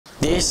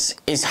This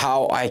is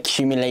how I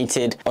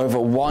accumulated over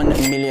 $1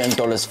 million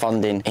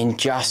funding in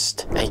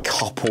just a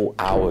couple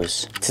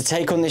hours. To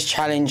take on this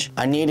challenge,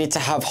 I needed to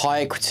have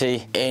high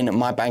equity in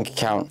my bank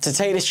account. To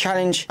take this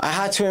challenge, I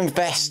had to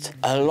invest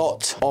a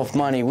lot of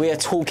money. We are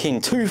talking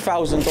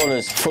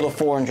 $2,000 for the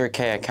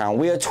 400K account.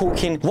 We are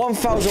talking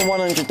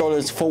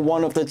 $1,100 for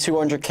one of the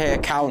 200K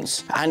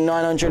accounts and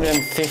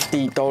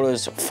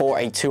 $950 for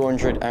a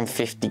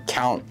 250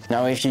 count.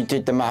 Now, if you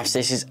did the maths,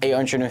 this is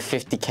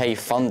 850K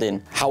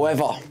funding.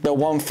 However, the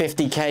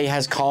 150K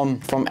has come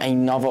from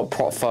another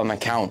prop firm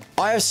account.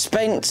 I have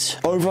spent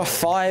over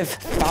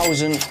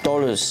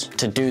 $5,000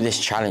 to do this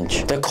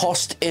challenge. The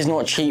cost is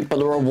not cheap, but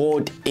the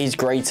reward is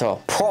greater.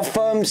 Prop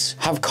firms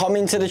have come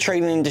into the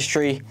trading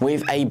industry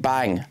with a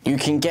bang. You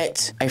can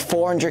get a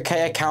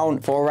 400K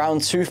account for around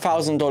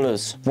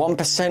 $2,000.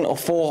 1% of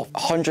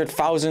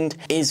 400,000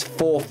 is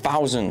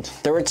 4,000.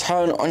 The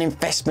return on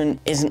investment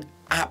is an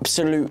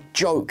absolute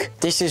joke.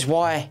 This is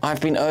why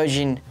I've been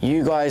urging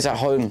you guys at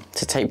home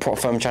to take prop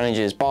firm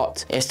challenges,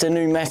 but it's the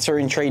new meta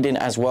in trading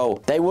as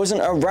well. They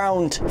wasn't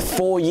around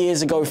 4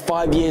 years ago,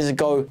 5 years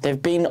ago. They've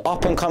been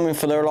up and coming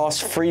for the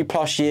last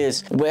 3+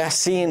 years. We're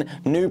seeing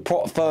new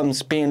prop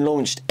firms being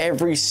launched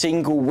every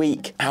single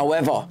week.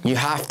 However, you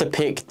have to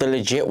pick the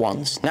legit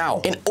ones. Now,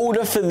 in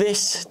order for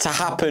this to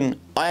happen,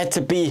 I had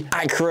to be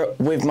accurate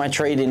with my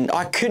trading.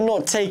 I could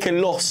not take a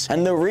loss.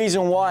 And the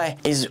reason why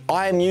is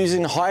I am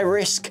using high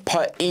risk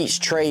per each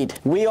trade.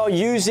 We are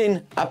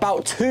using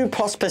about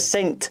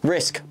 2+%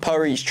 risk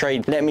per each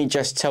trade. Let me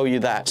just tell you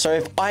that. So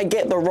if I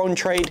get the wrong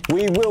trade,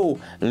 we will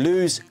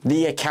lose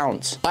the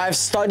account. I've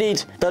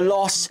studied the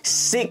last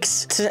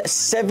 6 to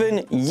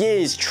 7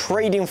 years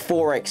trading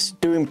Forex,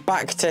 doing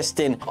back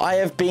testing. I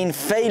have been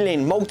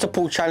failing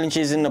multiple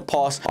challenges in the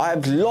past. I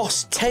have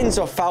lost tens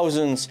of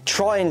thousands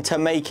trying to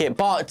make it,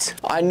 but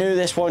I knew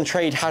this one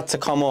trade had to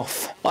come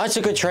off. I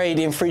took a trade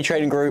in free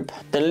trading group.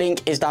 The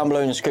link is down below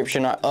in the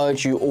description. I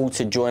urge you all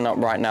to join up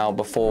right now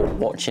before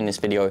watching this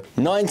video.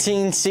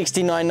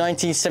 1969,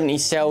 1970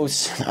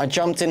 sales. I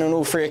jumped in on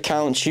all 3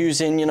 accounts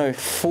using,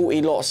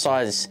 40 lot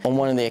size on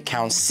one of the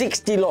accounts,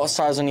 60 lot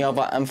size on the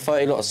other, and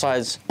 30 lot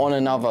size on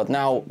another.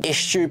 Now, it's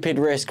stupid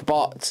risk,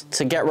 but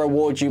to get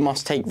rewards, you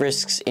must take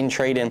risks in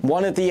trading.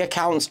 One of the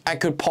accounts I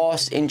could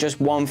pass in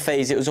just one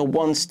phase. It was a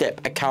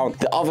 1-step account.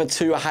 The other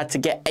 2 I had to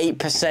get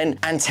 8%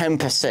 and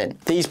 10%.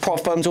 These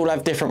prop firms all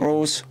have different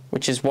rules,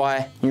 which is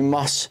why you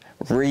must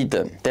read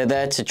them. They're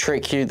there to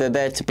trick you. They're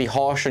there to be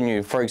harsh on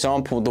you. For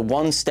example, the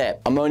 1-step,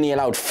 I'm only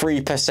allowed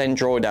 3%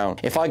 drawdown.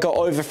 If I go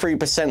over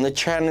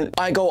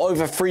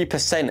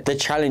 3%, the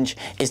challenge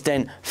is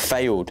then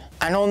failed.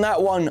 And on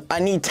that one, I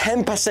need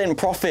 10%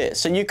 profit.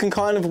 So you can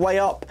kind of weigh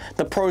up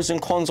the pros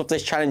and cons of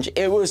this challenge.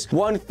 It was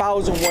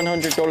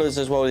 $1,100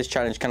 as well, this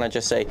challenge, can I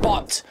just say.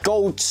 But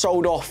gold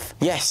sold off.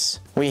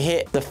 Yes, we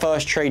hit the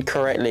first trade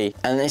correctly,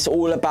 and it's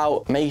all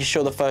about making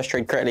sure the first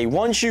trade correctly.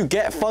 Once you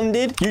get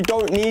funded, you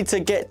don't need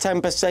to get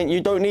 10%. You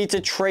don't need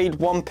to trade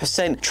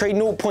 1%, trade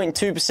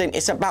 0.2%.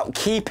 It's about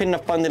keeping the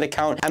funded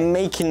account and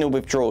making the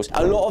withdrawals.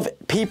 A lot of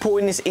people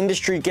in this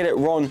industry get it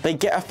wrong. They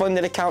get a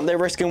funded account, they're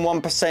risking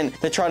 1%.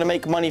 They're trying to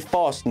make money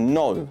fast.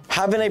 No.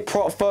 Having a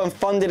prop firm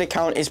funded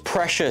account is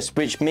precious,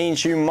 which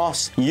means you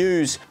must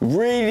use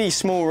really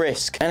small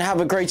risk and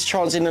have a greater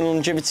chance in the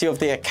longevity of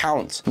the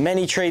account.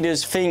 Many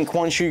traders think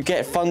once you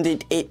get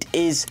funded, it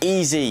is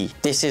easy.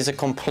 This is a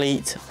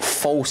complete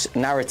false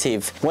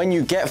narrative. When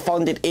you get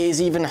funded, it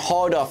is even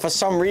harder. For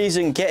some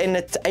reason, getting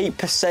the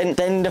 8%,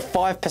 then the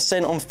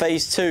 5% on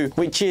phase 2,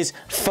 which is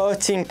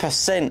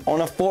 13%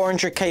 on a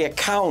 400K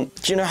account.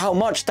 Do you know how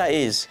much that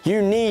is?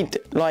 You need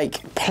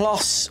like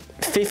plus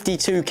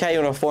 52K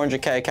on a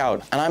 400K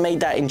account, and I made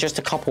that in just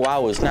a couple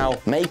hours. Now,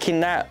 making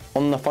that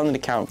on the funded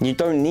account, you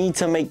don't need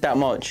to make that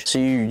much, so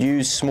you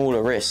use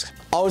smaller risks.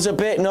 I was a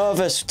bit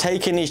nervous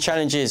taking these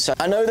challenges.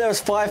 I know there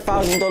was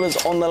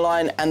 $5,000 on the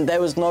line and there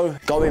was no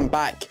going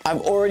back.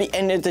 I've already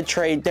ended the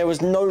trade. There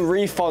was no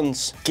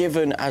refunds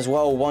given as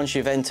well once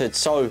you've entered.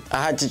 So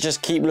I had to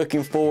just keep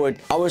looking forward.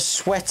 I was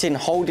sweating,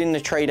 holding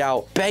the trade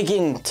out,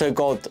 begging to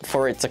God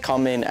for it to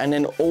come in. And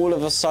then all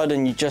of a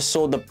sudden you just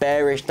saw the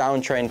bearish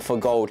downtrend for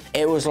gold.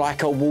 It was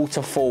like a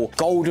waterfall,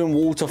 golden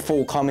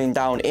waterfall coming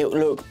down. It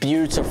looked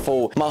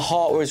beautiful. My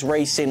heart was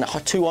racing,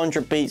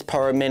 200 beats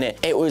per minute.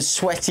 It was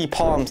sweaty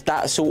palms.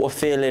 That sort of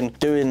feeling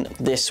doing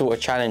this sort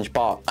of challenge,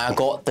 but I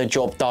got the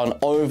job done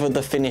over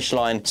the finish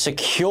line,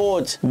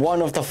 secured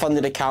one of the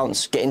funded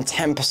accounts, getting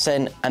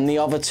 10%, and the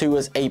other 2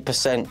 was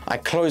 8%. I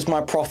closed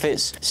my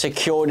profits,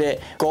 secured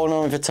it, gone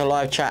over to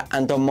live chat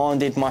and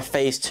demanded my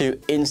phase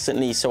 2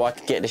 instantly so I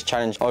could get this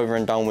challenge over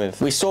and done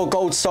with. We saw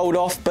gold sold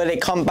off, but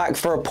it come back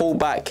for a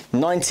pullback.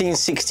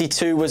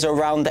 1962 was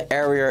around the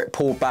area it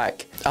pulled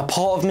back. A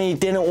part of me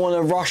didn't want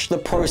to rush the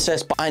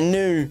process, but I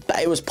knew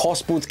that it was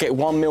possible to get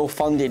 1 mil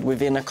funded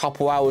within a couple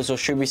couple hours, or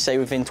should we say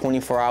within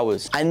 24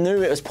 hours. I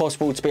knew it was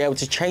possible to be able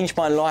to change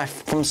my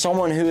life from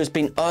someone who has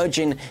been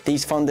urging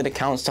these funded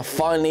accounts to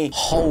finally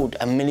hold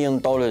 $1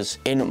 million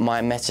in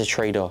my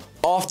MetaTrader.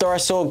 After I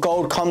saw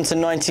gold come to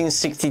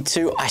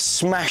 1962, I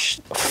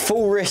smashed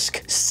full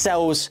risk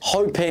sells,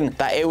 hoping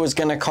that it was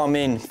gonna come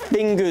in.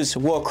 Fingers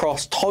were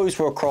crossed, toes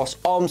were crossed,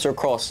 arms were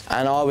crossed,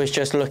 and I was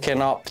just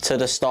looking up to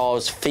the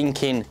stars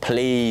thinking,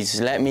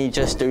 please let me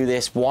just do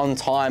this one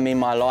time in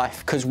my life,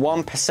 because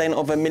 1%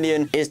 of $1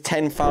 million is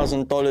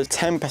 $10,000,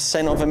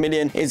 10% of $1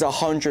 million is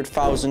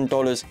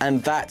 $100,000,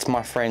 and that,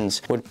 my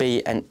friends, would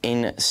be an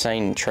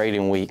insane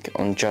trading week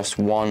on just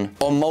one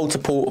or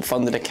multiple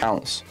funded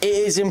accounts. It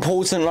is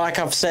important, like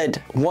I've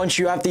said, once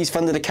you have these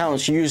funded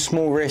accounts, use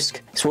small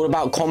risk. It's all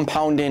about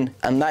compounding,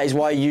 and that is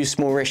why you use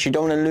small risk. You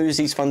don't want to lose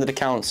these funded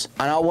accounts,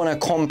 and I want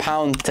to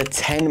compound to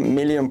 10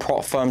 million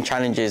prop firm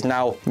challenges.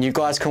 Now you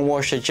guys can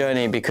watch the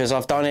journey, because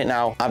I've done it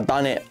now. I've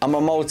done it. I'm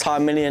a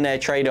multi-millionaire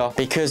trader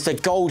because the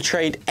gold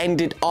trade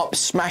ended up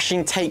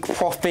smashing take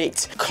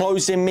profit,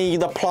 closing me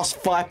the plus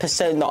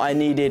 5% that I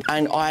needed,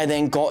 and I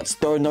then got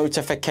the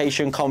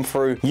notification come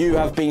through. You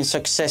have been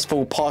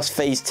successful past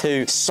phase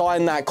 2.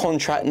 Sign that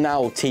contract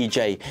now,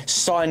 TJ.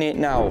 Sign it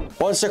now.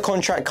 Once the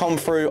contract come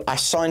through, I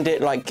signed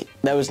it like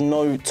there was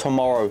no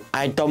tomorrow.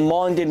 I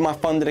demanded my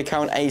funded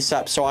account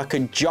ASAP so I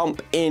could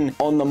jump in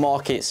on the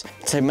markets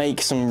to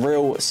make some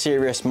real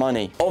serious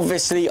money.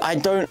 Obviously, I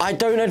don't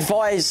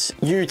advise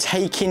you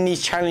taking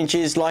these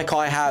challenges like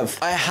I have.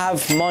 I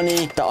have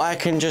money that I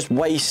can just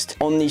waste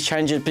on these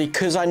challenges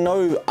because I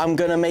know I'm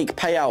gonna make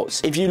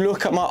payouts. If you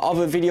look at my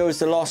other videos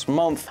the last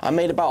month, I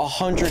made about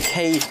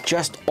 100K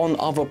just on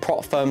other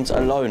prop firms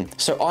alone.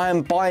 So I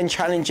am buying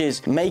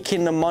challenges,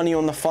 making the money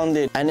on the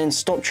funded, and then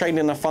stop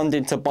trading the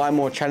funded to buy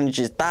more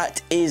challenges.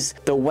 That is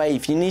the way.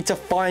 If you need to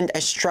find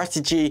a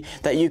strategy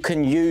that you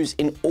can use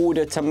in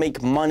order to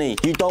make money,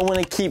 you don't want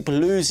to keep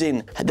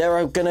losing. There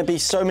are going to be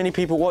so many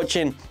people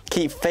watching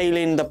keep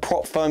failing the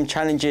prop firm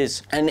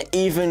challenges, and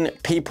even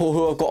people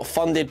who have got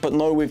funded but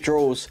no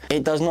withdrawals.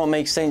 It does not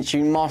make sense.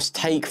 You must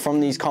take from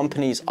these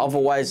companies,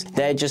 otherwise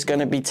they're just going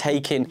to be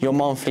taking your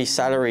monthly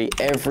salary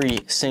every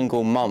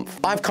single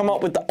month. I've come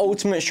up with the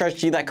ultimate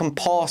strategy that can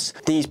pass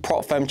these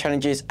prop firm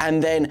challenges,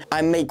 and then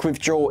I make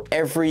withdrawal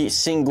every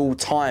single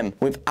time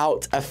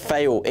without a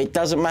fail. It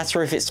doesn't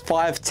matter if it's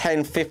 5,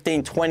 10,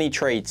 15, 20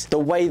 trades. The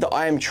way that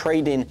I am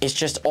trading is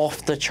just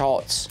off the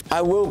charts.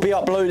 I will be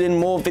uploading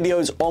more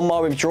videos on my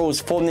withdrawals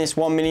from this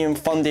 1 million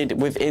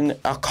funded within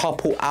a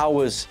couple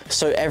hours,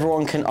 so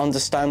everyone can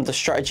understand the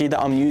strategy that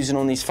I'm using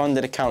on these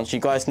funded accounts. You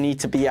guys need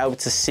to be able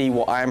to see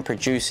what I am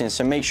producing,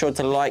 so make sure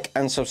to like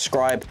and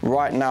subscribe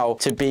right now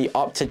to be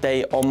up to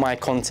date on my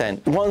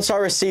content. Once I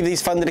received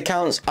these funded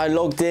accounts, I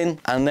logged in,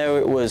 and there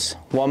it was,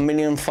 1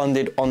 million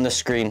funded on the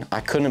screen. I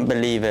couldn't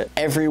believe it.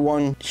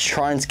 Everyone's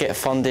trying to get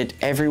funded,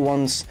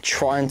 everyone's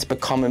trying to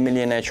become a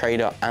millionaire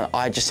trader, and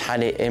I just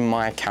had it in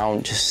my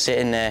account just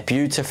sitting there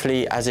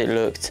beautifully as it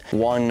looked.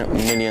 $1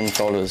 million.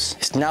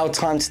 It's now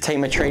time to take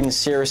my trading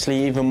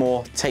seriously even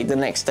more, take the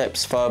next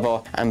steps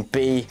further, and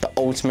be the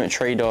ultimate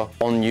trader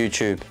on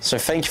YouTube. So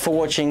thank you for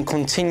watching,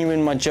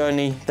 continuing my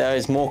journey. There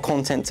is more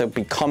content to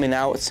be coming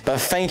out,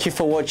 but thank you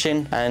for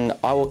watching, and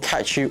I will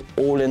catch you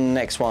all in the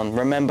next one.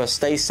 Remember,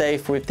 stay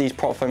safe with these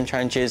prop firm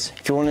challenges.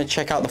 If you want to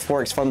check out the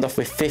Forex Fund off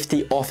with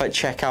 50 off at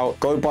checkout,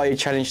 go buy your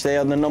challenge. They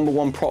are the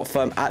 #1 prop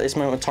firm at this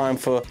moment of time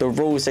for the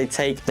rules they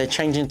take. They're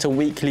changing to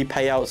weekly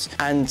payouts,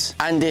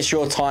 and it's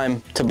your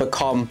time to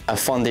become a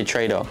funded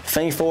trader.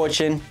 Thank you for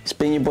watching. It's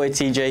been your boy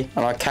TJ,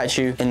 and I'll catch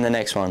you in the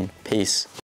next one. Peace.